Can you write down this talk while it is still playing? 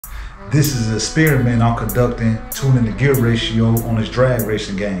This is an experiment I'm conducting, tuning the gear ratio on this drag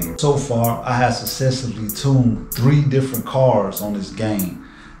racing game. So far, I have successfully tuned 3 different cars on this game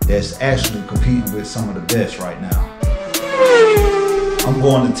that's actually competing with some of the best right now. I'm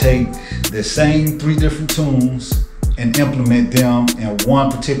going to take the same 3 different tunes and implement them in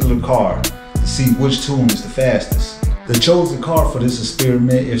one particular car to see which tune is the fastest. The chosen car for this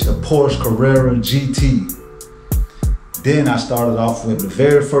experiment is the Porsche Carrera GT. Then I started off with the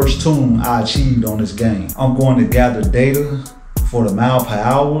very first tune I achieved on this game. I'm going to gather data for the mile per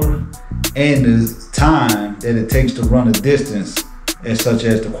hour and the time that it takes to run a distance, as such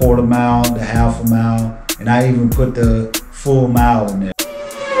as the quarter mile, the half a mile, and I even put the full mile in there.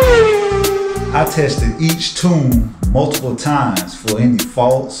 I tested each tune multiple times for any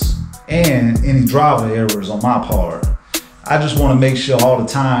faults and any driver errors on my part. I just want to make sure all the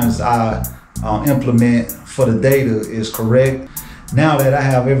times I implement for the data is correct. Now that I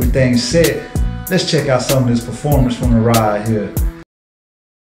have everything set, let's check out some of this performance from the ride here.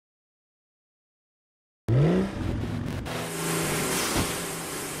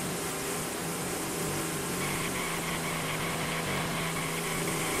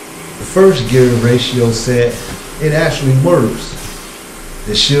 The first gear ratio set, it actually works.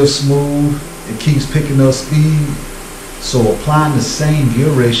 It shifts smooth, it keeps picking up speed. So applying the same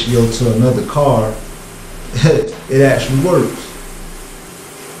gear ratio to another car, it actually works.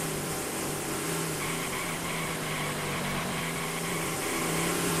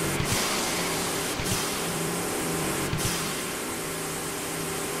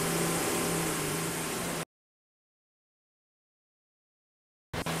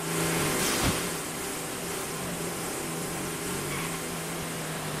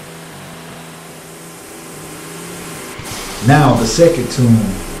 Now the second tune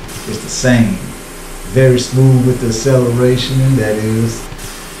is the same. Very smooth with the acceleration, that is.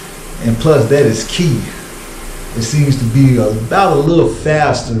 And plus that is key. It seems to be about a little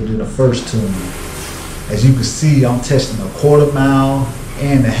faster than the first tune. As you can see, I'm testing a quarter mile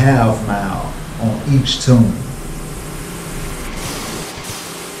and a half mile on each tune.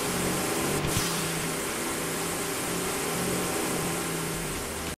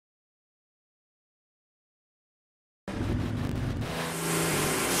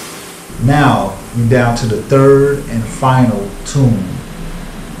 Now we're down to the third and final tune.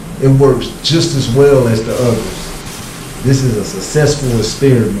 It works just as well as the others. This is a successful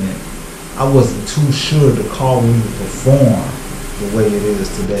experiment. I wasn't too sure the car would perform the way it is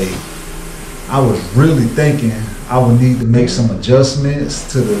today. I was really thinking I would need to make some adjustments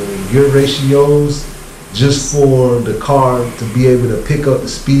to the gear ratios just for the car to be able to pick up the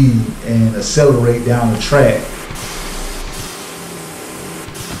speed and accelerate down the track.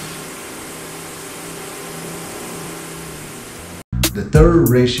 The third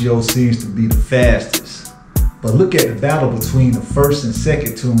ratio seems to be the fastest, but look at the battle between the first and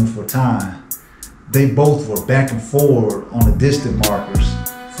second tune for time. They both were back and forward on the distance markers.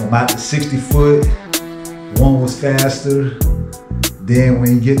 From out to 60 foot, one was faster. Then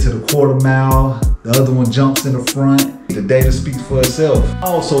when you get to the quarter mile, the other one jumps in the front. The data speaks for itself. I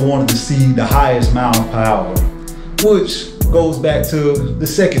also wanted to see the highest miles per hour, which goes back to the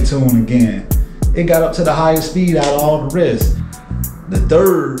second tune again. It got up to the highest speed out of all the rest. The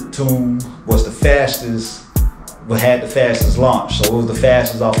third tune was the fastest, but had the fastest launch. So it was the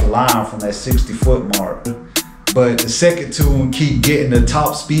fastest off the line from that 60-foot mark. But the second tune keep getting the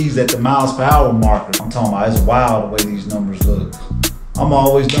top speeds at the miles per hour marker. I'm talking about, it's wild the way these numbers look. I'm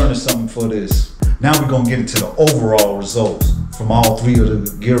always learning something for this. Now we're gonna get into the overall results from all 3 of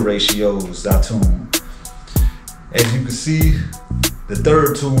the gear ratios I tuned. As you can see, the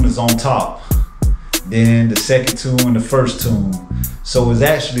third tune is on top. Then the second tune and the first tune. So it's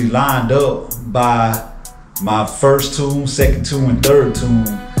actually lined up by my first tune, second tune, and third tune.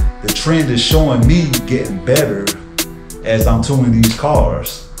 The trend is showing me getting better as I'm tuning these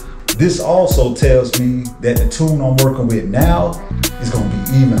cars. This also tells me that the tune I'm working with now is gonna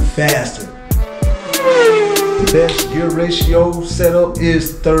be even faster. The best gear ratio setup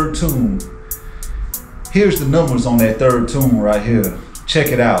is the third tune. Here's the numbers on that third tune right here. Check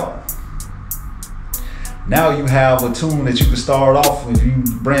it out. Now you have a tune that you can start off if you're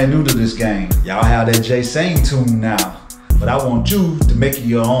brand new to this game. Y'all have that Jsing tune now, but I want you to make it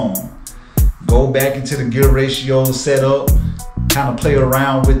your own. Go back into the gear ratio setup, kind of play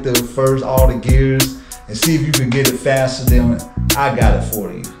around with all the gears, and see if you can get it faster than I got it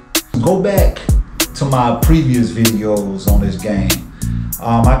for you. Go back to my previous videos on this game.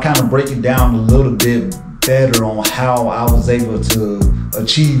 I kind of break it down a little bit better on how I was able to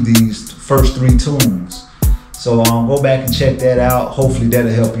achieve these first 3 tunes. So go back and check that out. Hopefully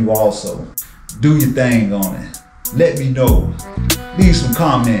that'll help you also. Do your thing on it. Let me know. Leave some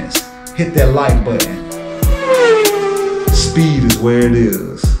comments. Hit that like button. Speed is where it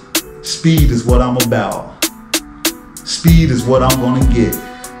is. Speed is what I'm about. Speed is what I'm gonna get.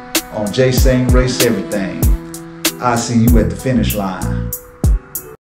 On Jsing Race Everything. I'll see you at the finish line.